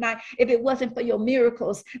be here tonight if it wasn't for your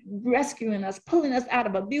miracles, rescuing us, pulling us out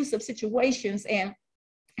of abusive situations, and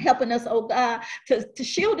helping us, oh God, to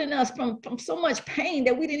shielding us from so much pain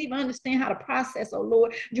that we didn't even understand how to process, oh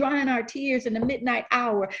Lord, drying our tears in the midnight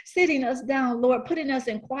hour, sitting us down, Lord, putting us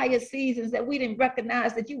in quiet seasons that we didn't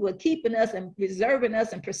recognize that you were keeping us and preserving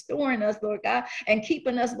us and restoring us, Lord God, and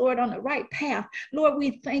keeping us, Lord, on the right path. Lord,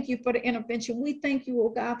 we thank you for the intervention. We thank you, oh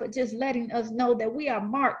God, for just letting us know that we are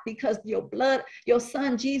marked because your blood, your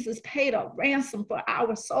son Jesus paid a ransom for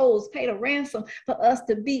our souls, paid a ransom for us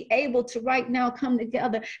to be able to right now come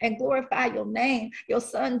together and glorify your name, your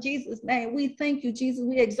son Jesus' name. We thank you, Jesus.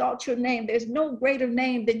 We exalt your name. There's no greater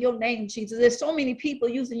name than your name, Jesus. There's so many people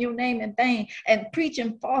using your name in vain and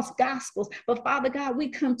preaching false gospels. But Father God, we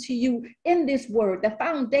come to you in this word, the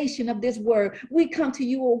foundation of this word. We come to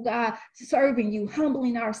you, oh God, serving you,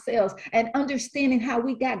 humbling ourselves, and understanding how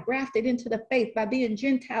we got grafted into the faith by being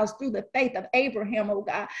Gentiles through the faith of Abraham, oh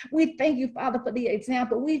God. We thank you, Father, for the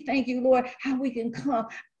example. We thank you, Lord, how we can come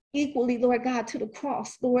equally, Lord God, to the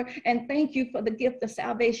cross, Lord. And thank you for the gift of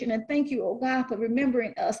salvation. And thank you, oh God, for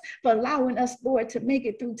remembering us, for allowing us, Lord, to make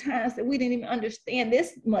it through times that we didn't even understand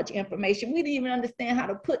this much information. We didn't even understand how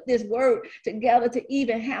to put this word together to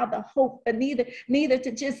even have the hope, and neither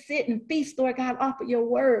to just sit and feast, Lord God, off of your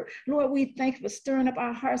word. Lord, we thank you for stirring up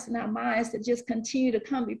our hearts and our minds to just continue to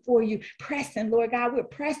come before you, pressing, Lord God. We're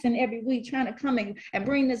pressing every week, trying to come and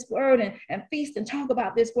bring this word and feast and talk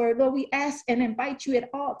about this word. Lord, we ask and invite you at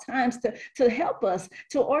all times to help us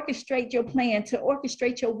to orchestrate your plan, to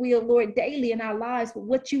orchestrate your will, Lord, daily in our lives, for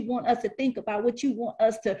what you want us to think about, what you want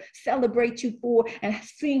us to celebrate you for, and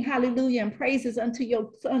sing hallelujah and praises unto your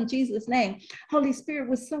son Jesus' name. Holy Spirit,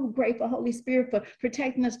 we're so grateful, Holy Spirit, for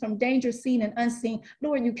protecting us from danger seen and unseen.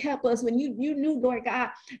 Lord, you kept us when you knew, Lord God,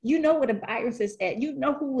 you know where the virus is at. You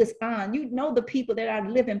know who is on. You know the people that are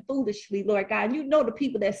living foolishly, Lord God. You know the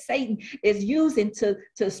people that Satan is using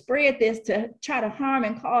to spread this, to try to harm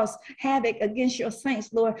and cause havoc against your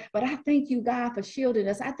saints, Lord. But I thank you, God, for shielding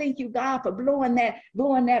us. I thank you, God, for blowing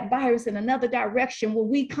that virus in another direction when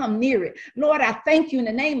we come near it. Lord, I thank you in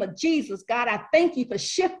the name of Jesus, God. I thank you for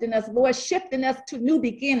shifting us, Lord, shifting us to new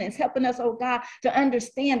beginnings, helping us, oh God, to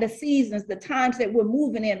understand the seasons, the times that we're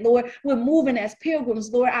moving in, Lord. We're moving as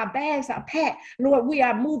pilgrims, Lord. Our bags are packed, Lord. We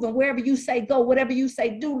are moving wherever you say go, whatever you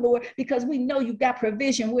say do, Lord, because we know you got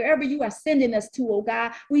provision wherever you are sending us to, oh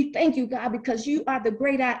God. We thank you, God, because you are the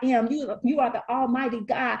great I am. You are the almighty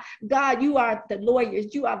God. God, you are the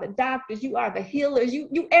lawyers. You are the doctors. You are the healers.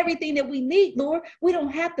 You everything that we need, Lord. We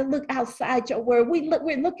don't have to look outside your word.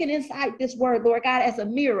 We're looking inside this word, Lord God, as a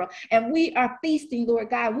mirror, and we are feasting,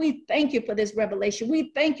 Lord God. We thank you for this revelation.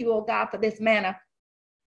 We thank you, oh God, for this manna.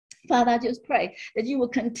 Father, I just pray that you will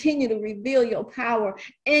continue to reveal your power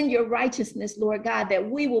and your righteousness, Lord God, that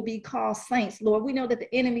we will be called saints, Lord. We know that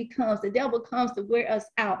the enemy comes, the devil comes to wear us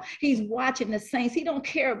out. He's watching the saints. He don't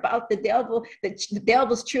care about the devil, the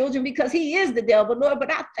devil's children, because he is the devil, Lord.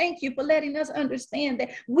 But I thank you for letting us understand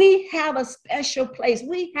that we have a special place.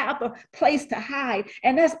 We have a place to hide,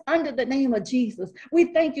 and that's under the name of Jesus.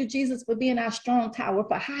 We thank you, Jesus, for being our strong tower,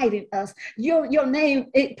 for hiding us. Your name,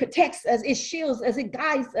 it protects us, it shields us, it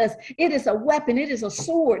guides us. It is a weapon. It is a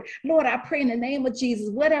sword. Lord, I pray in the name of Jesus,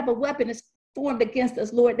 whatever weapon is formed against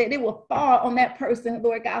us, Lord, that it will fall on that person,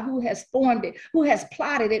 Lord God, who has formed it, who has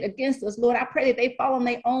plotted it against us. Lord, I pray that they fall on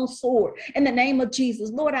their own sword in the name of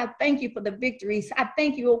Jesus. Lord, I thank you for the victories. I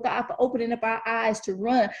thank you, oh God, for opening up our eyes to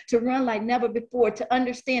run like never before, to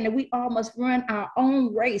understand that we all must run our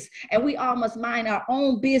own race and we all must mind our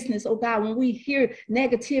own business, oh God, when we hear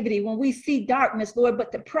negativity, when we see darkness, Lord,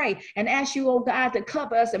 but to pray and ask you, oh God, to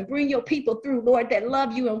cover us and bring your people through, Lord, that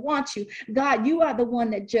love you and want you. God, you are the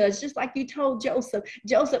one that judges, just like you told Joseph.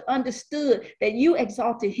 Joseph understood that you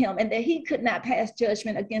exalted him and that he could not pass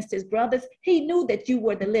judgment against his brothers. He knew that you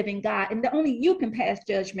were the living God and that only you can pass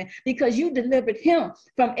judgment because you delivered him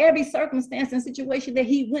from every circumstance and situation that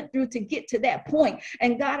he went through to get to that point.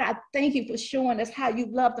 And God, I thank you for showing us how you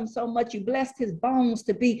loved him so much. You blessed his bones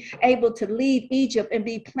to be able to leave Egypt and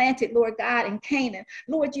be planted, Lord God, in Canaan.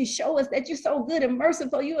 Lord, you show us that you're so good and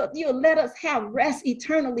merciful. You'll let us have rest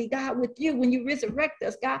eternally, God, with you when you resurrect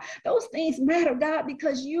us, God. Those things matter, God,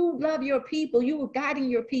 because you love your people. You are guiding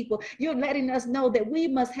your people. You're letting us know that we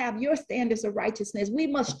must have your standards of righteousness. We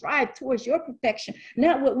must strive towards your perfection,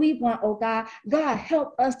 not what we want, oh God. God,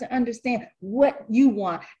 help us to understand what you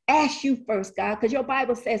want. Ask you first, God, because your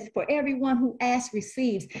Bible says for everyone who asks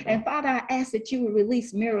receives. And Father, I ask that you will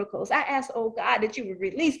release miracles. I ask, oh God, that you will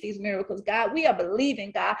release these miracles, God. We are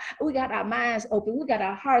believing, God. We got our minds open. We got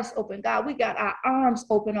our hearts open, God. We got our arms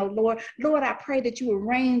open, oh Lord. Lord, I pray that you will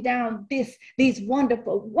rain down these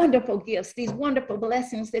wonderful, wonderful gifts, these wonderful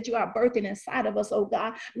blessings that you are birthing inside of us, oh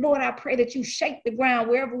God. Lord, I pray that you shake the ground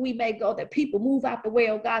wherever we may go, that people move out the way,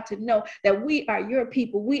 oh God, to know that we are your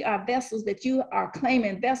people. We are vessels that you are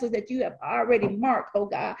claiming, vessels that you have already marked, oh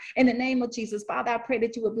God. In the name of Jesus, Father, I pray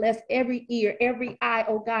that you would bless every ear, every eye,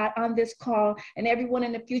 oh God, on this call, and everyone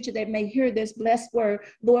in the future that may hear this blessed word.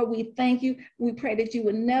 Lord, we thank you. We pray that you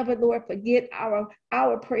would never, Lord, forget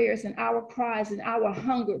our prayers and our cries and our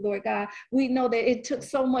hunger, Lord God. We know that it took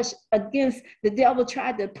so much against the devil,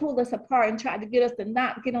 tried to pull us apart and tried to get us to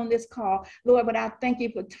not get on this call, Lord. But I thank you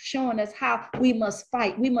for showing us how we must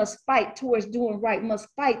fight. We must fight towards doing right. We must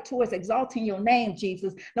fight towards exalting your name,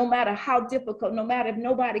 Jesus. No matter how difficult, no matter if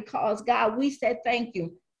nobody calls, God, we said thank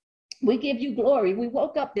you. We give you glory. We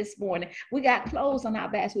woke up this morning. We got clothes on our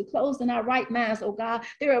backs. We clothed in our right minds, oh God.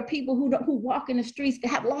 There are people who walk in the streets that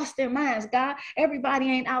have lost their minds, God. Everybody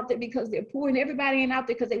ain't out there because they're poor, and everybody ain't out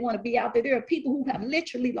there because they want to be out there. There are people who have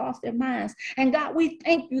literally lost their minds. And God, we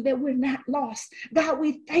thank you that we're not lost. God,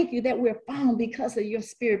 we thank you that we're found because of your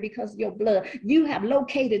spirit, because of your blood. You have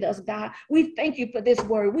located us, God. We thank you for this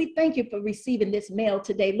word. We thank you for receiving this mail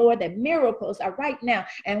today, Lord, that miracles are right now.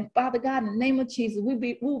 And Father God, in the name of Jesus,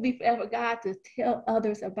 we'll be God, to tell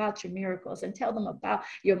others about your miracles and tell them about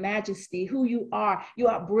your majesty, who you are. You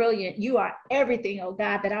are brilliant. You are everything, oh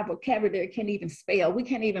God, that our vocabulary can't even spell. We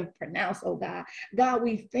can't even pronounce, oh God. God,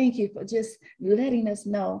 we thank you for just letting us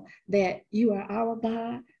know that you are our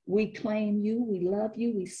God. We claim you, we love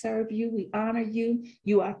you, we serve you, we honor you.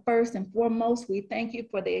 You are first and foremost. We thank you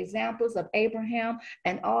for the examples of Abraham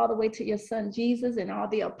and all the way to your son Jesus and all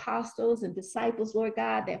the apostles and disciples, Lord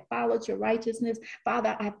God, that followed your righteousness.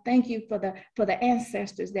 Father, I thank you for the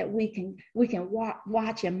ancestors that we can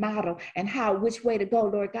watch and model and which way to go,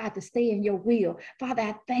 Lord God, to stay in your will. Father,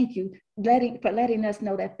 I thank you for letting us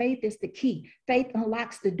know that faith is the key. Faith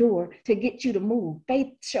unlocks the door to get you to move. Faith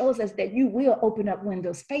shows us that you will open up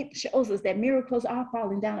windows. Faith shows us that miracles are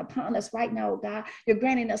falling down upon us right now, oh God. You're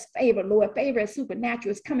granting us favor, Lord. Favor is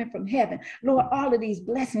supernatural. It's coming from heaven. Lord, all of these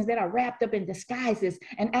blessings that are wrapped up in disguises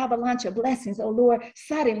and avalanche of blessings, oh Lord,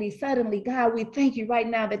 suddenly, God, we thank you right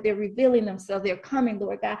now that they're revealing themselves. They're coming,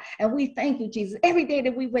 Lord God. And we thank you, Jesus. Every day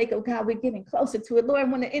that we wake, oh God, we're getting closer to it.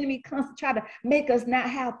 Lord, when the enemy comes to try to make us not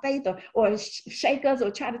have faith or shake us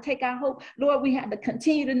or try to take our hope, Lord, we have to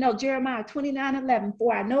continue to know Jeremiah 29:11,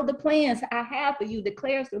 for I know the plans I have for you,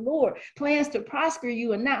 declares declares the Lord, plans to prosper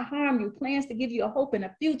you and not harm you, plans to give you a hope in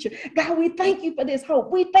the future. God, we thank you for this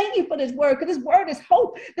hope. We thank you for this word, because this word is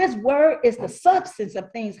hope. This word is the substance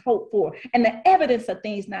of things hoped for and the evidence of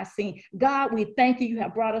things not seen. God, we thank you. You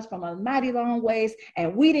have brought us from a mighty long ways,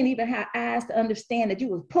 and we didn't even have eyes to understand that you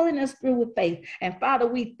was pulling us through with faith. And Father,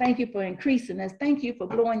 we thank you for increasing us. Thank you for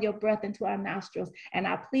blowing your breath into our nostrils. And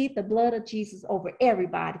I plead the blood of Jesus over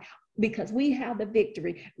everybody, because we have the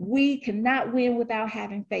victory. We cannot win without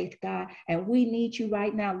having faith, God. And we need you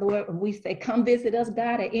right now, Lord. And we say, come visit us,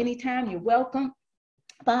 God, at any time. You're welcome.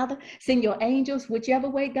 Father, send your angels, whichever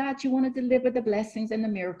way, God, you want to deliver the blessings and the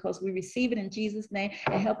miracles. We receive it in Jesus' name,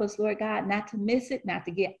 and help us, Lord God, not to miss it, not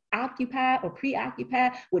to get occupied or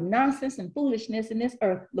preoccupied with nonsense and foolishness in this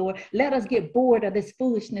earth, Lord. Let us get bored of this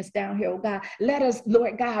foolishness down here, oh God. Let us,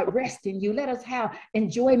 Lord God, rest in you. Let us have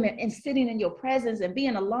enjoyment in sitting in your presence and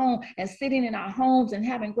being alone and sitting in our homes and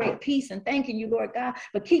having great peace, and thanking you, Lord God,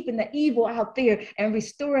 for keeping the evil out there and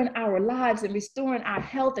restoring our lives and restoring our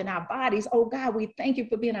health and our bodies. Oh God, we thank you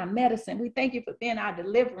for being our medicine. We thank you for being our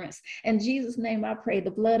deliverance. In Jesus' name, I pray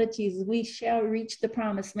the blood of Jesus. We shall reach the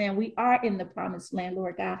promised land. We are in the promised land,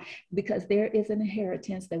 Lord God, because there is an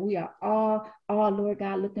inheritance that we are all, Lord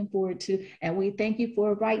God, looking forward to. And we thank you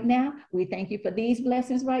for it right now. We thank you for these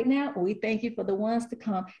blessings right now. We thank you for the ones to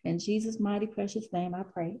come. In Jesus' mighty precious name, I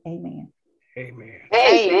pray. Amen. Amen.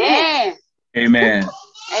 Amen. Amen.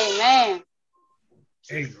 Amen.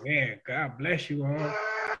 Amen. God bless you all.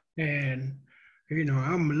 And you know,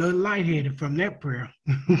 I'm a little lightheaded from that prayer.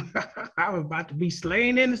 I was about to be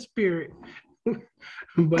slain in the spirit.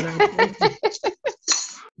 But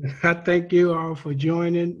I thank you all for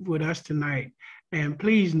joining with us tonight. And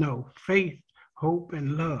please know, faith, hope,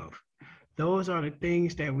 and love, those are the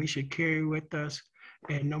things that we should carry with us.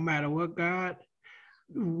 And no matter what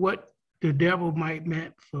the devil might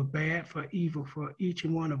meant for bad, for evil, for each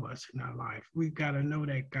and one of us in our life, we've got to know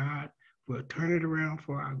that God will turn it around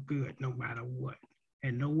for our good no matter what.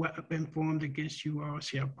 And no weapon formed against you all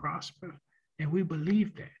shall prosper. And we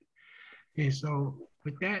believe that. And so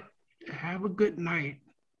with that, have a good night,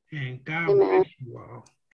 and God bless you all.